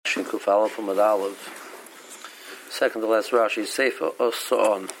Kufala from Aleph. Second to last Rashi, Seifa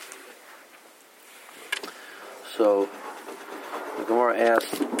Oson. So the Gemara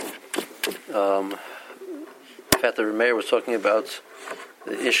asked, the fact that Meir was talking about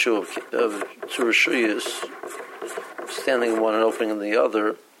the issue of two Rishuyas, standing in one and opening in the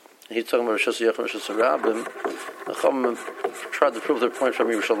other. He's talking about Rishus Yachim and Rishus Rabbim. The Chacham tried to prove their point from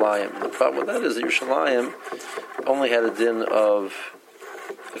Yerushalayim. The problem with that is that Yerushalayim only had a din of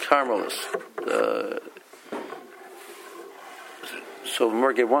the Carmelis. So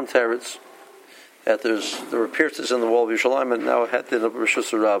Mer gave one teretz that there were pierces in the wall of Yerushalayim, and now it had din of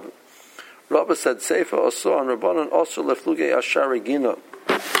Rishus Rabbim. Rabba said, Seifa also on Rabbanan also lefluge ashari gina.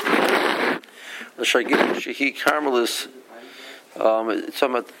 The Shargina Shehi Carmelis. It's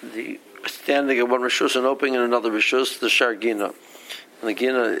talking about the standing in one rishus and opening in another rishus, the Shargina. And the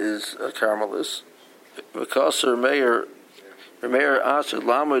Gina is a Carmelis. Because Remeir asked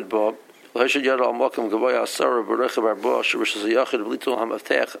Lamed Bob, Lahashid Yad al Mokum Gavoy Asara Barecha Barbo, Shirishas Yachid Blitul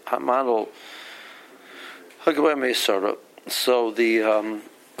Hamaftech Hamanol Hagavoy Meisara. So the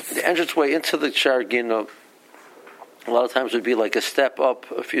entranceway into the Shargina a lot of times would be like a step up,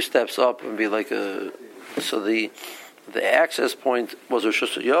 a few steps up, and be like a. So the access point was a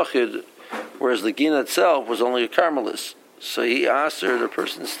Rishus Yachid, whereas the Gina itself was only a Carmelis. So he asked her, the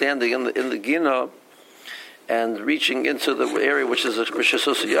person standing in the Gina and reaching into the area which is a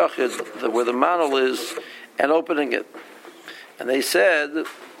Rishus Yachid, where the mantle is, and opening it. And they said,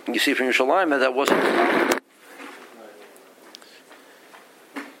 you see from Yerushalayim that wasn't.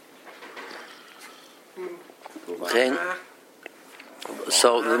 Okay.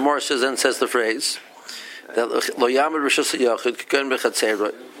 So the Gemara then says the phrase that lo yamid rishus yachid k'ken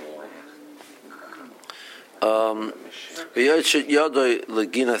b'chatzeroi. V'yotzit yodoi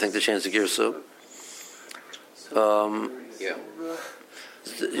legina. I think they changed the girsa.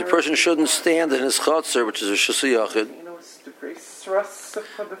 The person shouldn't stand in his chatzer, which is a rishus yachid.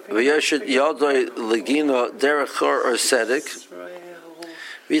 V'yotzit yodoi legina derech chor or sedek.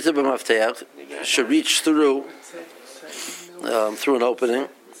 V'yita b'mafteach should reach through an opening,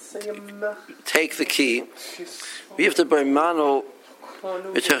 take the key. We have to buy manol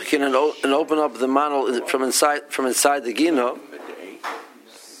and open up the manol from inside the gina,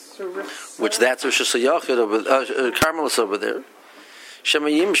 which that's Rishus Yachid, Carmelis over there. Shema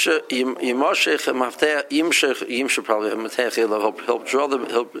Yimshech Yimshech probably help draw them.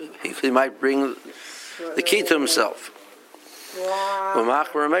 He might bring the key to himself.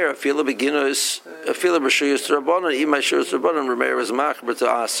 Remeir feel beginners feel b'shuyos to Rabbanan. Even my shuyos to Rabbanan, Remeir is machber to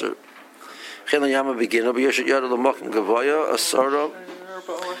aser. Chen yama beginner, but yeshut yad l'mokim gavoya asara.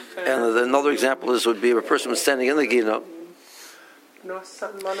 And another example would be if a person was standing in the gina,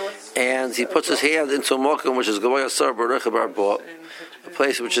 and he puts his hand into a mokum which is gavoya asara b'recha barbo, a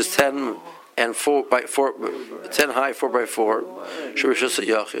place which is 10 and 4 by 4, 10 high, 4 by 4. Shurishus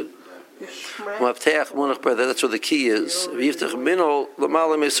yachid. That's where the key is.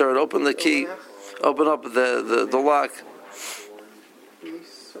 Open the key, open up the lock.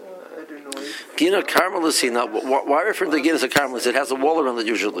 Gina Carmelis. Now, why refer to Gina as a Carmelis? It has a wall around it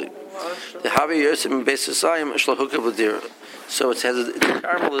usually. The Havi Yosim Beisasayim Shlahuka Vadir. So it has a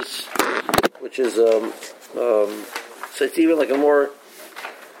Carmelis, which is so it's even like a more.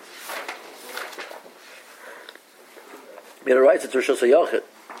 It writes it's Rishus Yachid.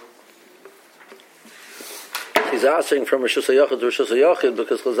 He's asking from Rishus Yachid to Rishus Yachid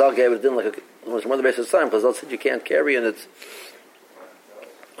because Chazal gave it in like it was one of the basis of time. Chazal said you can't carry and it's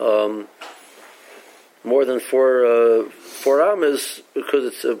more than four amas because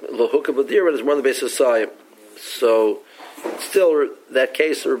it's a lahukah b'dir and it's more than the basis of time. So still that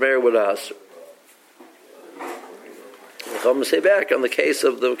case Remeir would ask. I'm going to say back on the case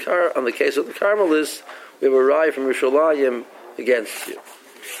of the Carmelis, we have a raya from Yerushalayim against you.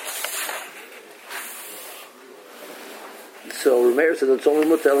 So Remeir said it's only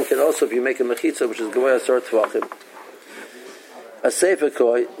mutal and can also if you make a mechitza, which is gavoya asar tvachim. A seifa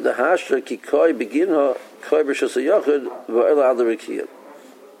koi the hashra ki koi beginha koi b'rishus yachid v'oila ad l'rikiyah.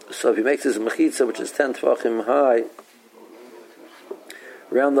 So if he makes his mechitza, which is 10 tvachim high,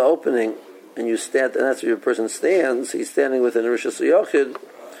 around the opening, and you stand, and that's where your person stands. He's standing within a rishus yachid,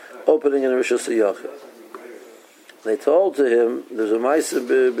 opening in a rishus yachid. They told to him, "There's a ma'aseh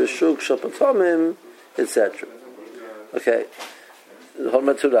b'shuk shapatamim, etc." Okay,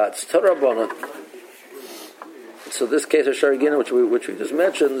 so this case of Shargina, which we just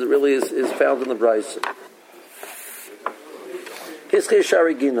mentioned, really is found in the Brisa. Hiskei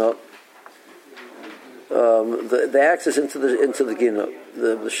Shargina, the access into the Gina,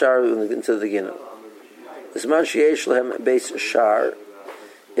 the shar into the Gina. This man sheyesh lehem beis shar,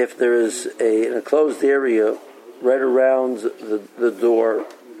 if there is an enclosed area right around the door,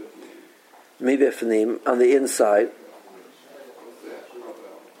 mibifnim, on the inside,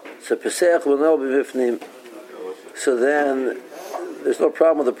 so pesach will know bifnim. So then there's no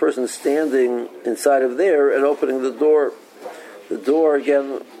problem with the person standing inside of there and opening the door. The door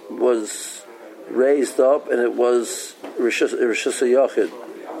again was raised up, and it was Rishus HaYachid.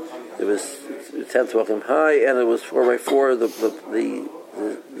 It was 10 tvachim high, and it was 4x4.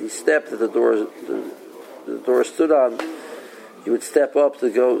 The step that the door stood on, you would step up to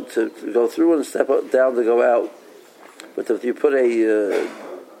go through and step up, down to go out. But if you put an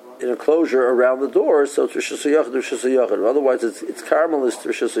enclosure around the door, so it's Rishus HaYachid. Otherwise, it's Carmelist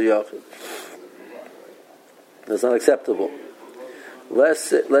Rishus HaYachid. That's not acceptable. Let's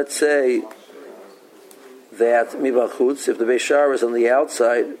say that mibachutz, if the Beishar is on the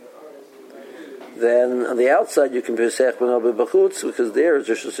outside, then on the outside you can pesach b'no b'bachutz, because there is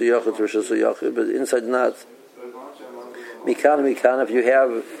Rishus HaYachid, but inside not. Mikan, if you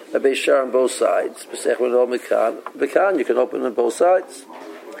have a Beishar on both sides, pesach b'no mikan, you can open on both sides.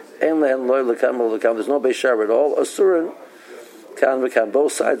 There's no Beishar at all. Asurin, kan,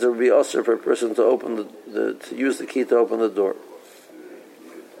 both sides, it would be usur for a person to open to use the key to open the door.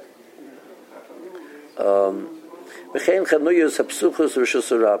 In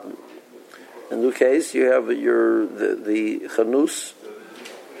the case, you have the chanus,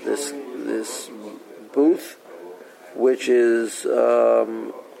 this booth, which is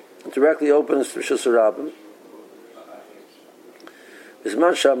directly open as Rishus HaRabim. If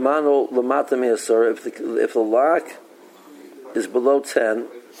the lock is below 10,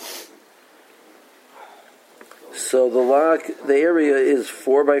 so the area is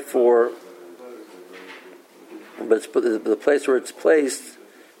 4x4, but the place where it's placed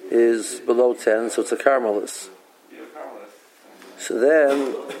is below 10, so it's a Carmelis. So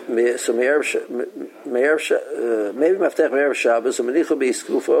then, maybe Maftech Me'erev Shabbos, so Menicha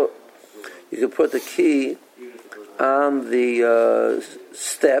B'Yiskufa, you can put the key on the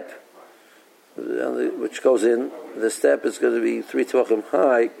step, which goes in. The step is going to be 3 tvachim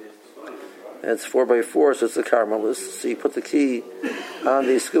high, and it's 4x4, so it's a Carmelis. So you put the key on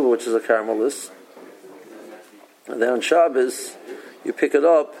the Yiskufa, which is a Carmelis. And then on Shabbos, you pick it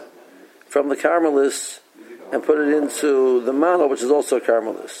up from the Carmelis and put it into the Manal, which is also a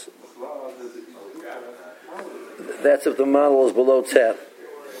Carmelis. That's if the Manal is below 10.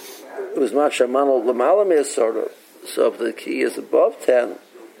 It was Macha Manal Lamalam is sort of. So if the key is above 10,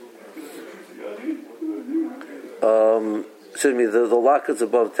 the lock is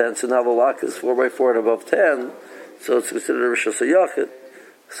above 10, so now the lock is 4x4 and above 10, so it's considered a Rishus HaYachid.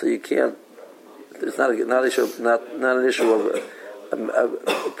 So you can't. It's not an issue of a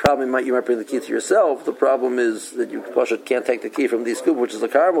problem. You might bring the key to yourself. The problem is that you can't take the key from the scoop, which is the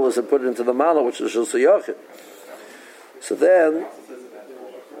Carmelis, and put it into the Mana, which is Rishus HaYachid. So then,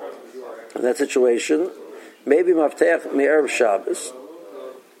 in that situation, maybe Maftech Me'erev Shabbos.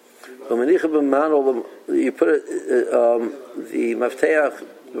 You put the Maftech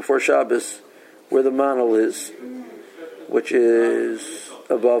before Shabbos where the Manal is, which is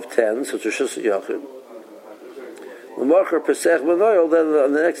above 10, so it's Rishus HaYachid. Then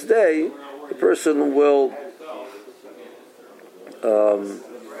on the next day, the person will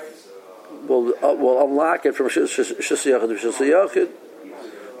unlock it from Rishus HaYachid to Rishus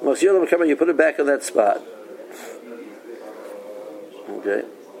HaYachid. You put it back in that spot. Okay.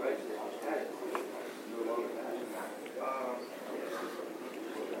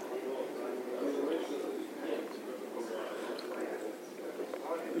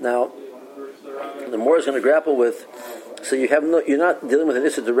 Now, the more is going to grapple with. So you're not dealing with an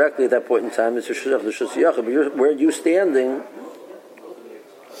issue directly at that point in time. It's Rishus HaYachid, but where you standing,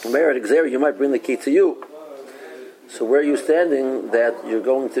 you might bring the key to you. So where are you standing that you're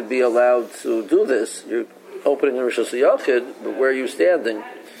going to be allowed to do this? You're opening a Rishus HaYachid, but where are you standing?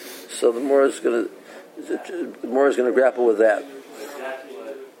 So the more is going to grapple with that.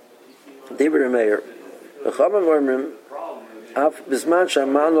 David Meir,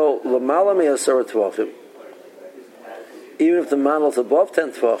 even if the manal is above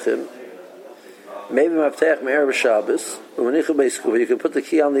 10 tvachim, maybe Maftech Me'erev Shabbos, you can put the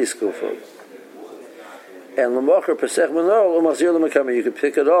key on the skufa. And l'mocher pesach menor u'machzir l'mekama, you can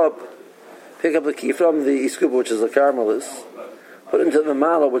pick up the key from the skufa, which is the Carmelis, put it into the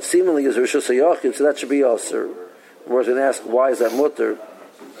manal, which seemingly is Rishus HaYachid, so that should be Yasser. We're going to ask, why is that mutter?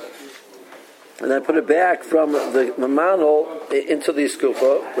 And then put it back from the manal into the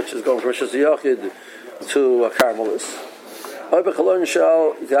skufa, which is going from Rishus HaYachid to a Carmelis. Or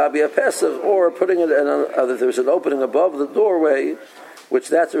putting it in there's an opening above the doorway, which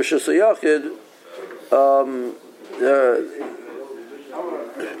that's Rishus Yachid,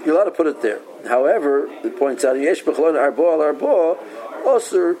 you're allowed to put it there. However, it points out Yesh B'Chalon Arbo Al Arbo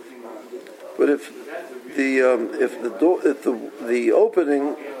Osir. But if the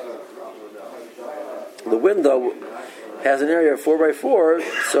opening, the window has an area of 4x4,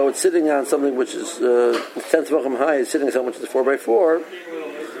 so it's sitting on something which is 10 tefachim high, it's sitting on something which is 4x4.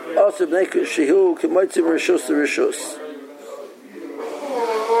 Also, shehu k'moitzim rishus to rishus.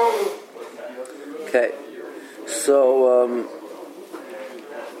 Okay, so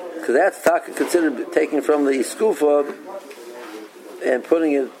because that's considered taking from the skufa and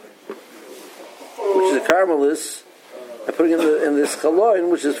putting it, which is a caramelis, and putting it in this chaloin,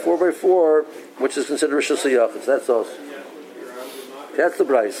 which is 4x4, which is considered rishus yachid. That's also. That's the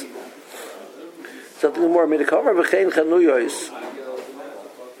price. Something more.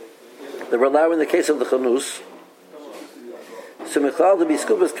 They were allowing the case of the chanus. So Michal to be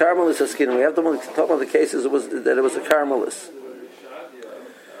skupas caramelis haskin. We have to talk about the cases it was a caramelis.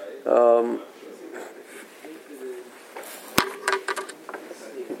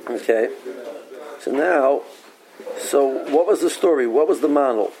 Okay. So what was the story? What was the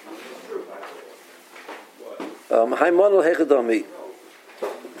manul? Haimonel hechadami.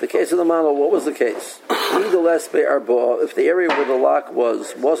 The case of the manul. What was the case? If the area where the lock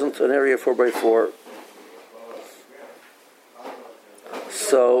wasn't an area 4x4,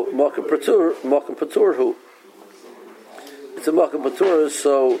 so Mokum Patur, it's a Mokum Patur,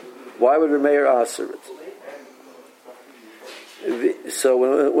 so why would Remeir answer it? So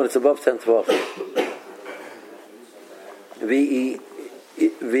when it's above 10 tvachim, if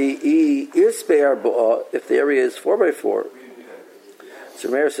the area is 4x4, so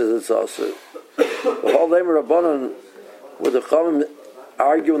Remeir says it's also. The whole name of Rabbanon, with the Chachamim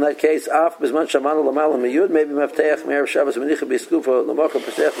argue in that case, Af Bisman Shamanu Lamal Miyud, maybe Mafteach Me'er Shabbos Menicha B'Skufa L'Mocha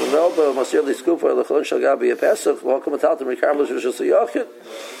Pesach L'Melba Masir L'Skufa L'Chalon Shal Gabi Pesach L'Hokum Ataltim Rikarlos Rishus Yachid.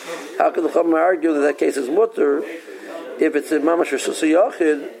 How can the Chachamim argue that case is mutter if it's in Mamash Rishus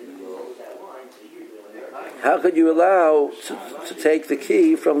Yachid? How could you allow to take the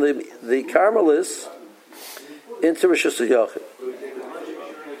key from the Carmelis into Rishus Yachid?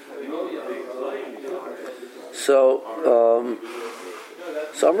 So,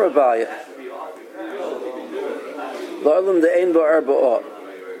 some Rabbiya,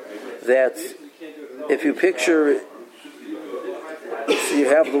 that if you picture, so you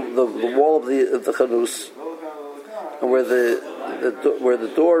have the wall of the chanus, and where the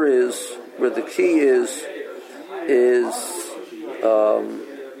door is, where the key is,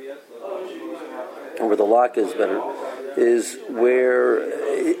 and where the lock is better, is where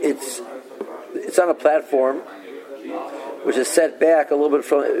it's on a platform which is set back a little bit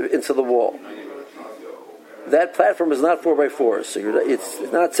into the wall. That platform is not 4x4, so it's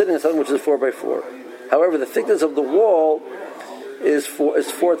not sitting on something which is 4x4. However, the thickness of the wall is 4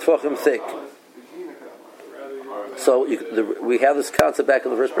 tefachim thick. So we have this concept back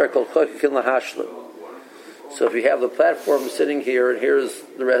in the first paragraph called chokikin lahashlim. So if you have the platform sitting here and here's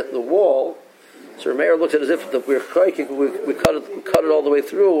the wall, so Meir looks at it as if we cut it all the way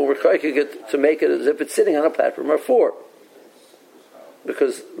through, and we're choking it to make it as if it's sitting on a platform of 4.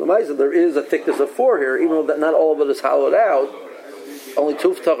 Because there is a thickness of 4 here, even though not all of it is hollowed out. Only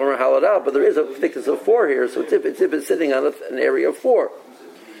 2 tefachim are hollowed out, but there is a thickness of 4 here, so it's if it's sitting on an area of 4.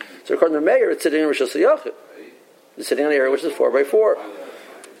 So according to Meir, it's sitting in Rishus Yachid. It's sitting on an area which is 4x4.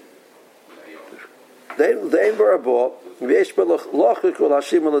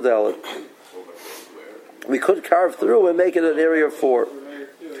 We could carve through and make it an area of 4.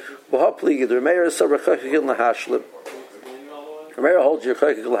 The Rameir holds your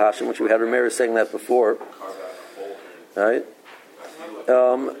chayik l'hashim, which we had Rameir saying that before, right?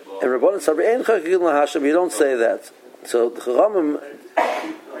 And Rabbanan Sabri ein chayik l'hashim. You don't say that. So the Chachamim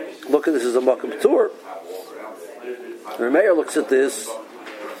look at this as a makom tur. Rameir looks at this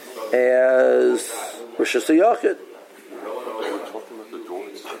as rishus yachid. We're talking about the door.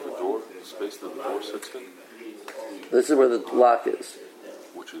 It's the door, the space that the door sits in. This is where the lock is,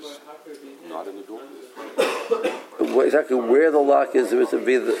 which is not in the door. Exactly where the lock is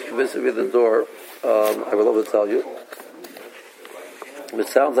vis-a-vis the door, I would love to tell you. It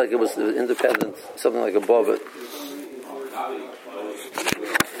sounds like it was independent, something like above it.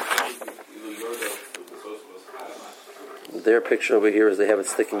 Their picture over here is they have it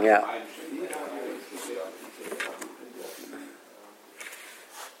sticking out.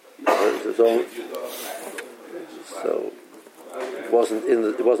 So it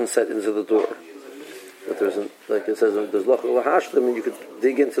wasn't set into the door. But there's like it says, there's lachol lahashlim, and you could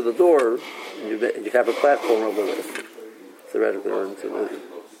dig into the door, and you have a platform over there. theoretically, or into the.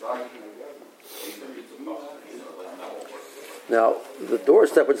 Now, the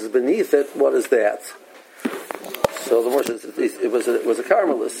doorstep which is beneath it, what is that? So the Moshe says it was a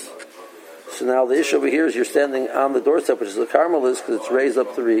Carmelis. So now the issue over here is you're standing on the doorstep, which is a Carmelis, because it's raised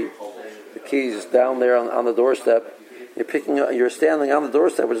up 3. The key's down there on the doorstep. You're standing on the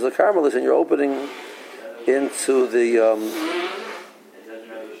doorstep, which is a Carmelis, and you're opening into the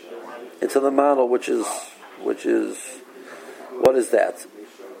model, which is what is that?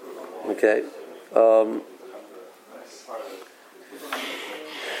 Okay.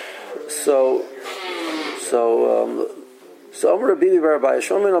 So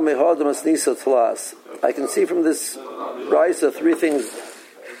I can see from this Raisa 3 things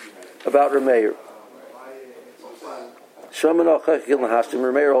about Rameir.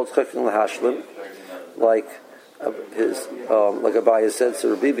 Rameir holds Chakin Lahashlim, like Abaye said. So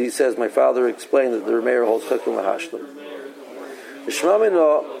Rabbi says, my father explained that the Rameir holds Chakin Lahashlim.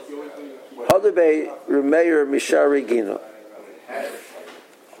 Hadabe Rameir Mishari Gina.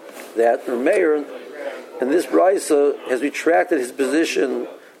 That Rameir in this Raisa has retracted his position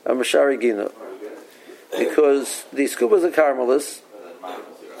on Mishari Gina, because the Skuba is a Carmelis,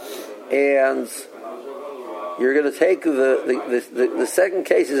 and you're going to take the second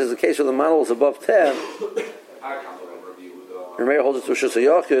case is the case where the model is above 10. Rameir holds it to Shus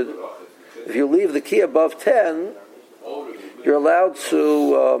Yochid. If you leave the key above 10, you're allowed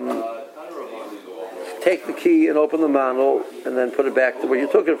to take the key and open the model and then put it back to where you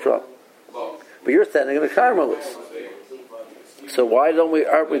took it from. But you're standing in a Carmelis. So why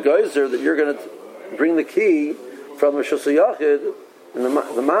aren't we geyser that you're going to bring the key from the Shus Yochid and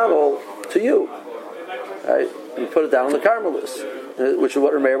the model to you? Right? And put it down in the Carmelis, which is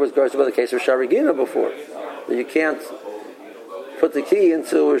what Rameir was geyser by the case of Sharigina before. That you can't put the key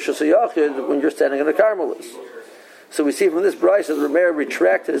into a Shus Yochid when you're standing in a Carmelis. So we see from this Bryce that Rameir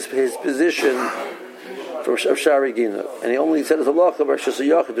retracted his position from Sharigina, and he only said as a halacha about Shus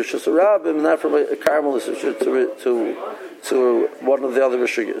Yochid to Shus Rabim, not from a Carmelis to one of the other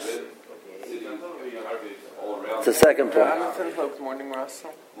Rishuyas. It's the second point. Good morning,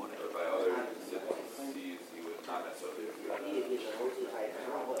 Russell.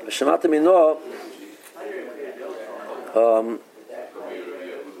 Shemata Mino,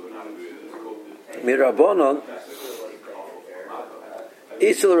 Mirabonon,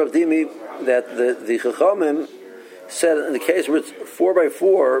 Isil Ravdimi, that the Chachamim said in the case where it's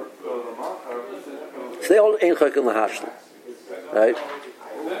 4x4, so they hold Ein Chakin Lahashlim, right?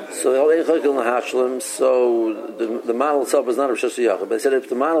 So they hold Ein Chakin Lahashlim, so the model itself is not a Shus Yochid. But they said if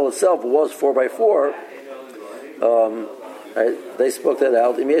the model itself was 4x4, right, they spoke that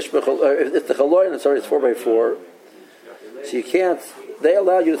out. If the Chaloyin is 4x4, so you can't, they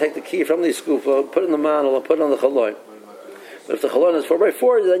allow you to take the key from the Skufa, put it in the model, and put it on the Chaloyin. But if the Chalon is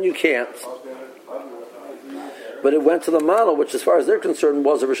 4x4, then you can't. But it went to the model, which, as far as they're concerned,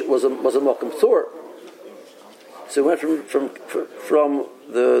 was a Malkum Tur. So it went from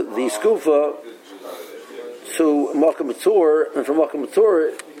the Skufa to Malkum Tur, and from Malkum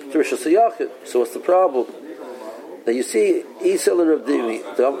Tur to Rishus Yachid. So what's the problem? Now you see, Isel Rav Dimi,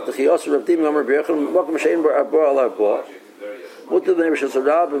 the Chiyos Rav Dimi, Amar B'Yachid, Malkum Shein Bar Abba Al Abba. What did the name of Rishus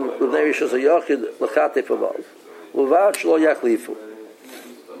Rabim, the name of Rishus Yachid, L'Chatef Avav. So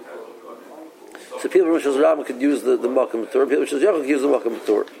people from Rishus Rabban could use the Malkum Torah. People from Rishus Yochid could use the Malkum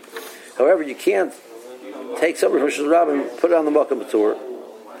Torah. However, you can't take somebody from Rishus Rabban and put it on the Malkum Torah,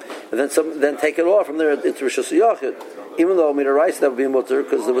 and then take it off from there into Rishus Yochid. Even though Mina Rice that would be mutter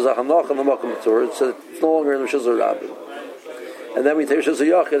because there was a Hanach on the Malkum Torah, so it's no longer in Rishus Rabban. And then we take Rishus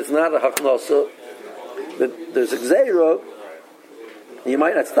Yochid; it's not a Haknasa. There's a Gzeira. You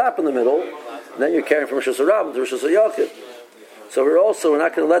might not stop in the middle. And then you're carrying from Rishus Rabban to Rishus Yochid. So we're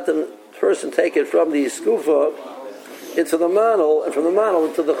not going to let the person take it from the Skufa into the Manal, and from the Manal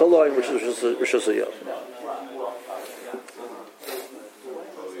into the Chaloin, which is Rishus Yochid.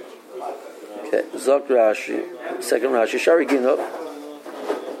 Okay, Zok Rashi, second Rashi, Sharigina.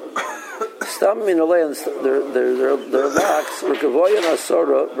 Stam Minalein, their locks, Rekavoyan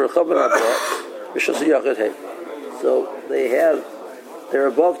Asora, Rechaban Abba, Rishus Yochid Hey. So they're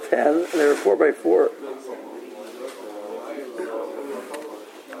above 10, and they're 4x4.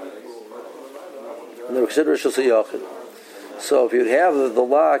 And they're considered Rishus Yochid. So if you'd have the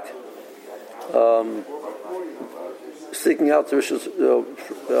lock sticking out to Rishus,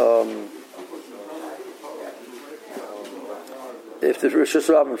 if the Rishus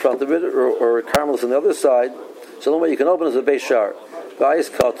Rabbim in front of it, or a Carmelis on the other side, so the only way you can open is a Beis Shar. Bayis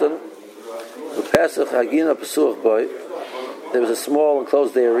Katan, the Pesach Hagina Pesuch Boy. There was a small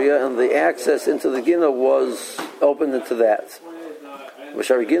enclosed area, and the access into the Gina was opened into that. So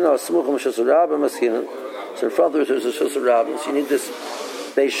in front of it there's a Rishus Rabbim, so you need this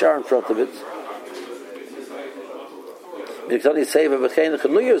Beis Shar in front of it.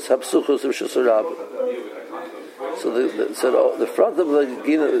 So the front of the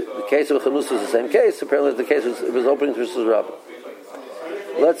case of Chanus is the same case. Apparently the case was opening to Rishus Rabbim.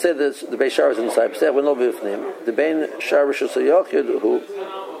 Let's say that the Beis Shar is inside. The Bein Shar Rishus Yochid who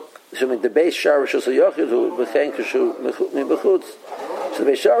the Beis Shar Rishus Yochid who B'chein Kashu B'chutz. So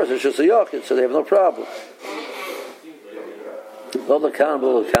the Beis Shar is Rishus Yochid, so they have no problem. Lo Lakan,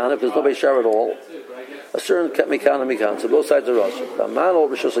 Lo Lakan. If there's no Beis Shar at all, a certain Mikan and Mikan. So both sides are Rosh. The Manol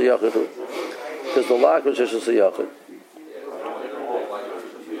Rishus Yochid because the lock was Rishus Yochid.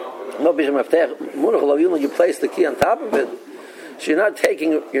 No Bisham Aftech Munach Lo you place the key on top of it. So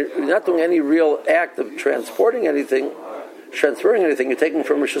you're not doing any real act of transferring anything. You're taking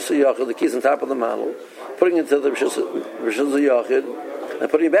from Rishus Yochid the keys on top of the mantle, putting it into the Rishus Yochid, and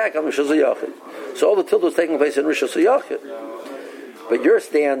putting it back on Rishus Yochid. So all the tilde was taking place in Rishus Yochid, but you're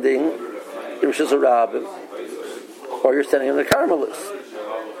standing in Rishus Rabbim, or you're standing in the Carmelis.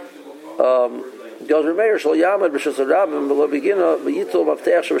 Goes Remeir Shal Yamad Rishus Rabbim, but Begina Yitul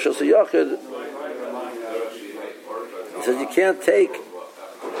Maftech Rishus Yochid. He says you can't take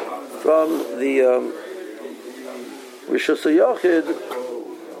from the Rishus Yochid.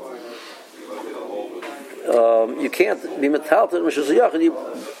 You can't be metaled in Rishus Yochid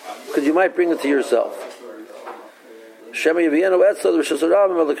because you might bring it to yourself. Shema Yavienu Etzel Rishus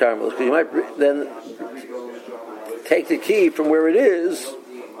Rabbim of the Carmel, because you might then take the key from where it is,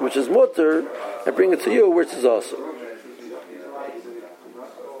 which is mutter, and bring it to you, which is also.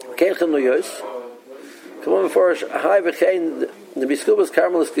 Come on, before high v'chein the biskubas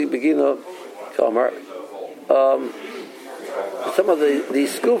Carmelis begina kamar. Some of the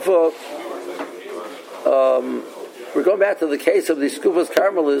skufa. We're going back to the case of the skufas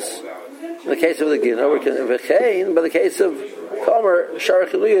Carmelis, in the case of the gina. We're v'chein, by the case of kamar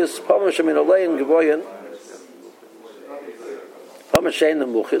sharachiliyas pamash amin olein geboyin pamash shein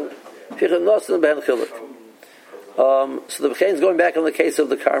nemuchin fichan nosin ben chilik. So the B'chein is going back on the case of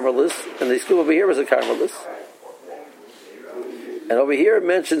the Carmelis, and the school over here was a Carmelis. And over here it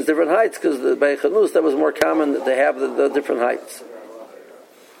mentions different heights, because by Chanus that was more common to have the different heights.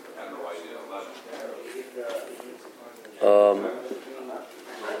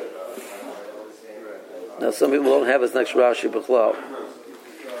 Now some people don't have this next Rashi B'chlau.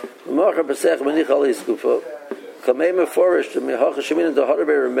 M'machar Pesach Menich Ali Skufa Kamei Meforish Mehacha Shemin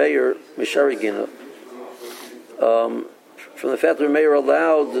Dehar Meir Mishari Gina. From the fact that Meir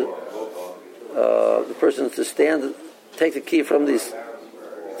allowed the person to take the key from these,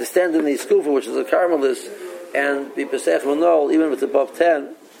 to stand in the skufa, which is a Carmelis, and be Pesach Manol, even if it's above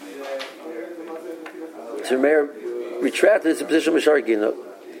 10. So Meir retracted his position with Shargina.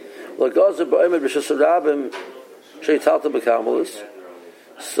 Lagazer ba'omed b'shus rabim sheitalta b'Carmelis.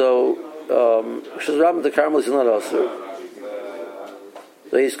 So b'shus rabim the Carmelis is not also.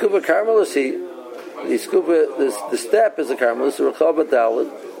 So he's skufa Carmelis. The step is a Carmelis, the Rechava Dalit,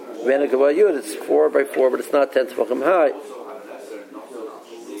 Vanakavayud, it's 4x4, but it's not 10 tefachim high.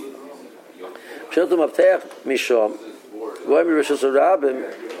 Sheltum Avteach Mishom, going to Rishus Rabbim,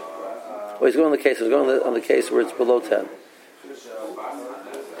 he's going on the case where it's below 10.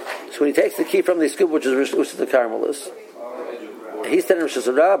 So when he takes the key from the scoop, which is the Carmelis, he's standing in Rishus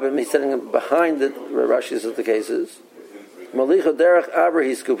Rabbim, he's standing behind it, where Rashi says the case is. Malicha derech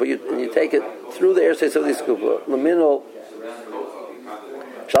abrahi skupa, and you take it through the airspace of the skupa. Laminol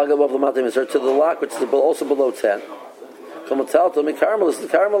shalga above the matim is to the lock, which is also below 10. Kamatalto mi Carmelis, the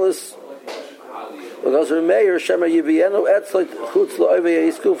Carmelis. Because Meir shema yivienu etzlit chutz lo'ovei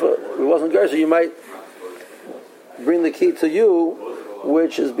skupa. It wasn't good, so you might bring the key to you,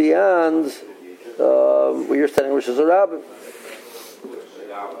 which is beyond where you're standing, which is a rabbin.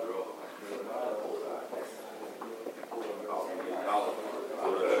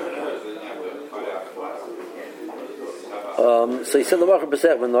 So he said the Machar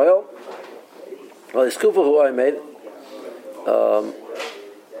Pesach Ben Noel. Well, the skufa who I made.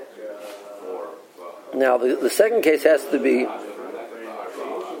 Now the second case has to be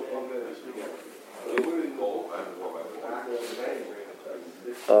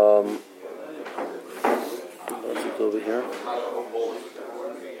let's look over here.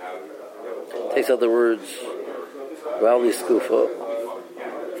 Takes out the words Rally Skufa.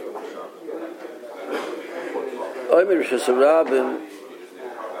 Omer Rishus Rabbim.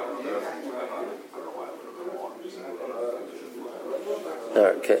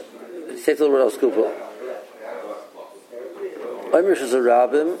 Okay. Take the word Al Skufa. Omer Rishus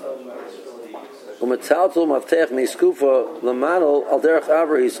Rabbim. Umetaltul maftech mi skufa lamanol al derech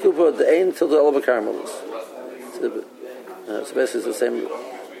aver he skufa the ein till the elva carmelis. So basically it's the same.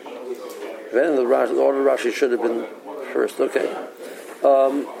 Then the order Rashi should have been first. Okay.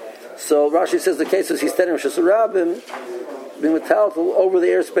 So Rashi says the case is he's standing with Shasarabim being metaltal over the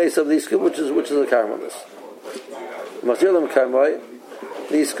airspace of the skufa, which is a carmelis. Machzirim karmoi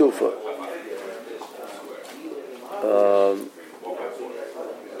the skufa.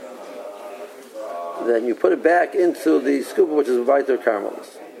 Then you put it back into the skufa, which is a viter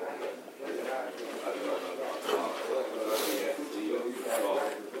carmelis.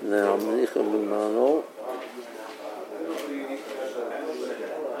 Now,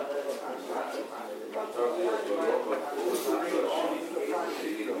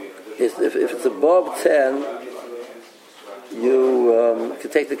 if it's above 10, you can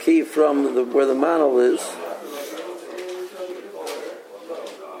take the key from where the manol is.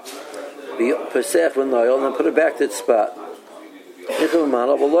 Pesach and then put it back to its spot. You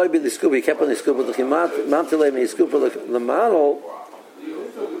kept on the scuba, the mantle scuba the mantle.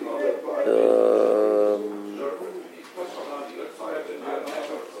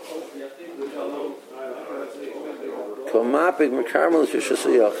 Komapik mekarmel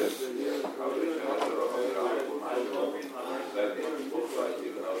shishasiyachim.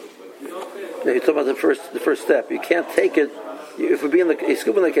 You're talking about the first step. You can't take it. If it would be in a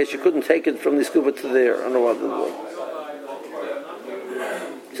scuba in the case, you couldn't take it from the scuba to there. I don't know what to do.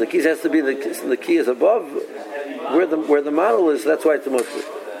 So the key has to be the key is above where the model is. That's why it's the most.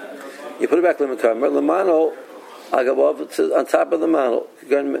 You put it back to the camera. The model above on top of the model.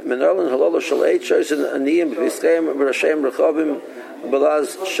 Mineralin halal shalei chosen aniyim v'iskeim v'rashem rechavim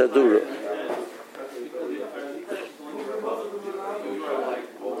balaz shadura.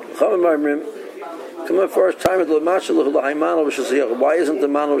 Come on, first time at the mashal of the haimano v'shasiyach. Why isn't the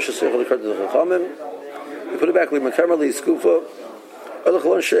mano v'shasiyach according to the chachamim? You put it back with makarmeli skufa. Or the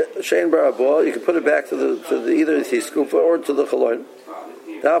chalon shein barabah. You can put it back to the either the skufa or to the chalon.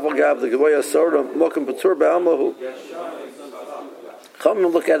 The apple gab the gavoya sorda mokum patur be'almahu.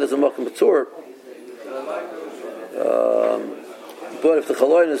 Chachamim look at it as a mokum patur. But if the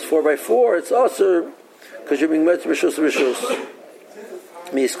chalon is 4x4, it's also because you're being met b'shus b'shus.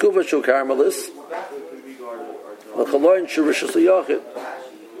 Mi skufa shu karmelis.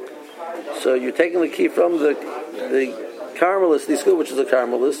 So you're taking the key from the carmelis, the school which is a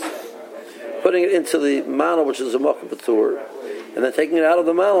carmelis, putting it into the mano which is a mokum patur, and then taking it out of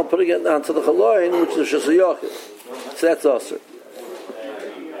the mano and putting it onto the chaloin which is just a yochid. So that's also.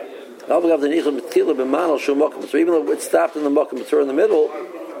 Even though it stopped in the mokum patur in the middle,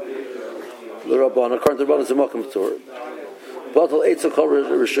 the rabban according to the rabban is a mokum patur. Batal eitz of kol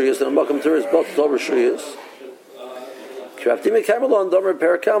rishuyas and a mokum patur is batal rishuyas. You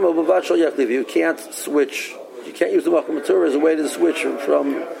can't switch. You can't use the Malcham Maturah as a way to switch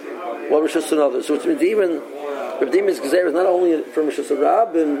from one Rishus to another. So it means even Rabdimis Gezer is not only from Rishus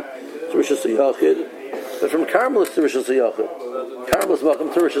Rabbim to Rishus Yachid, but from Carmelis to Rishus Yachid. Carmelis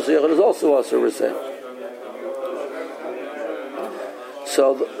Malcham to Rishus Yachid is also also we're saying.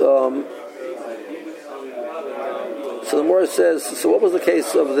 So the Morah says. So what was the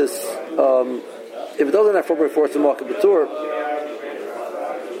case of this? If it doesn't have 4x4, it's a Malcham Patur.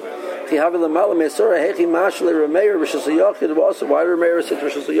 Why Remeir said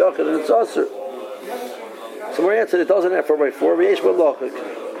Rishus Yachid and it's Aser? So more answered it doesn't have 4x4.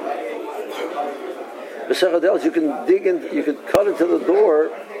 You can dig in, you can cut into the door.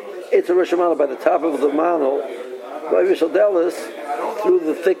 It's a Rishon by the top of the manhole. By Vishadelis through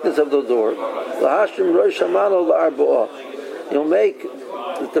the thickness of the door. You'll make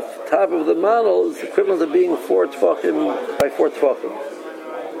the top of the manhole is equivalent to being 4 tefachim by 4 tefachim.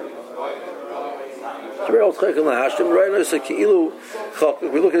 We look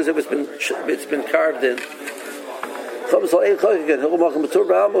at it as if it's been carved in.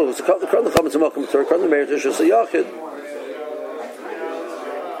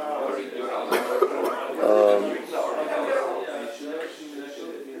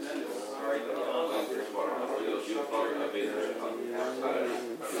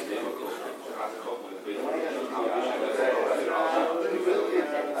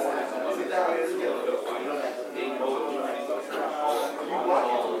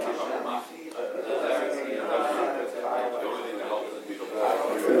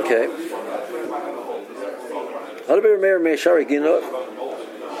 Okay.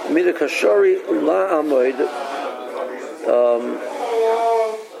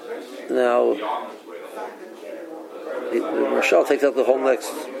 Now, Rashal takes out the whole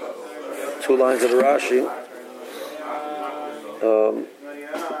next 2 lines of the Rashi.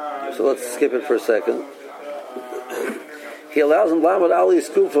 So So let's skip it for a second. He allows him Lamed Ali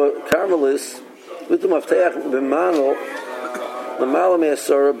Skufa Carmelis with the Mafteach B'Manol L'Mala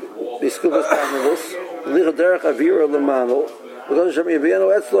Me'asor B'Skufas Carmelis L'Licha Derech Avira L'Manol L'Gosh Hashem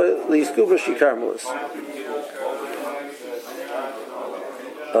Yevienu Etzlo L'Skufa Shi Carmelis.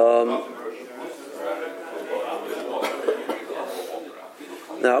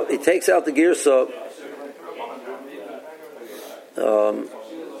 Now he takes out the Girsa.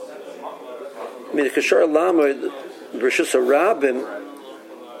 Min Kashar Lamed B'Rishus Harabim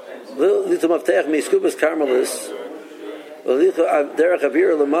L'Licha Mafteach Me'Skufas Carmelis L'Licha Derech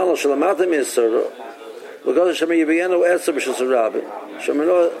Avira L'Manol Shalamata Me'asor L'Gosh Hashem Yevienu Etzlo B'Rishus Harabim.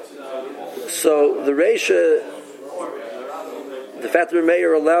 So the Reisha, the fact that the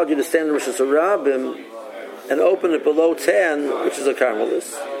Meir allowed you to stand in Rishus Harabim and open it below 10, which is a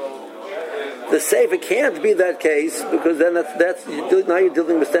Carmelis. The Seifa can't be that case because then that's now you're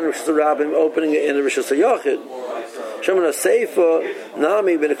dealing with standing Rishus Harabim, opening it in a Rishus Hayachid. Shemana Seifa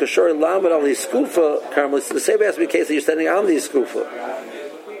Nami bin a Kashor Lamed Ali Skufa Carmelis. The Seifa has to be a case that you're standing on the Skufa,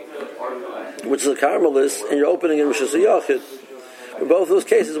 which is a Carmelis, and you're opening in Rishus Hayachid. In both those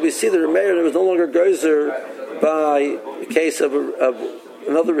cases, we see that the Meir was no longer geyser by the case of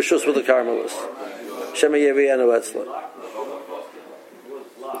another Rishus with a Carmelis. Shema Yevienu Etzla.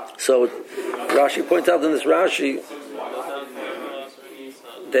 So Rashi points out in this Rashi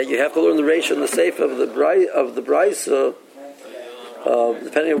that you have to learn the Reisha and the Seif of the Brisa,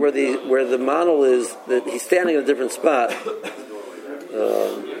 depending on where the manol is, that he's standing in a different spot.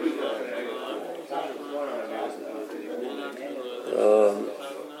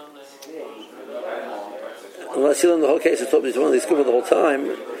 Unless you learn the whole case, it's told me to one of these people the whole time,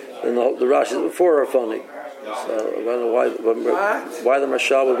 then the Rashis before are funny. So I don't know why the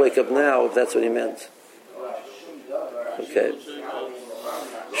Mashal would wake up now if that's what he meant. Okay.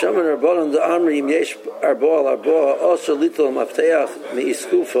 Shaman Rabbanon the Amrim Yesh Arboa also little Mafteach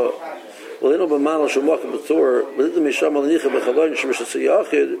Me'iskufa L'ino B'Manol Shemach B'Tor L'ito Misham Alinicha B'Chalon Shemishas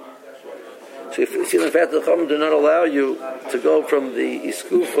Yachid. So you see the fact that the Chacham do not allow you to go from the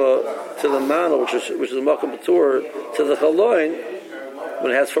Iskufa to the Manol, which is the Makam B'Tor, to the Chaloin,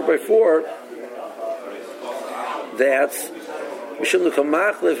 when it has 4x4, that's Mishum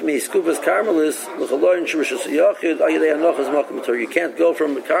L'Kamachlif Mi Iskufas Carmelis L'Chaloin Shemishas Yachid Ayidei Anochas Makam B'Tor. You can't go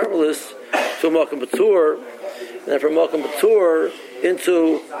from the Carmelis to a Makam B'Tor, and then from Makam B'Tor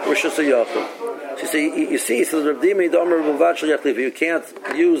into Rishus Yachid. So you see, so the Rabdimi Domer B'Vad Shel Yachlif, you can't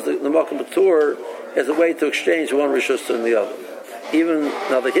use the Makam B'Tor as a way to exchange one Rishus to the other. Even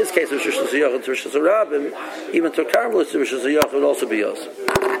now, that his case of Rishus Yachid to Rishus Harabim, even to Carmelis to Rishus Yachid would also be us.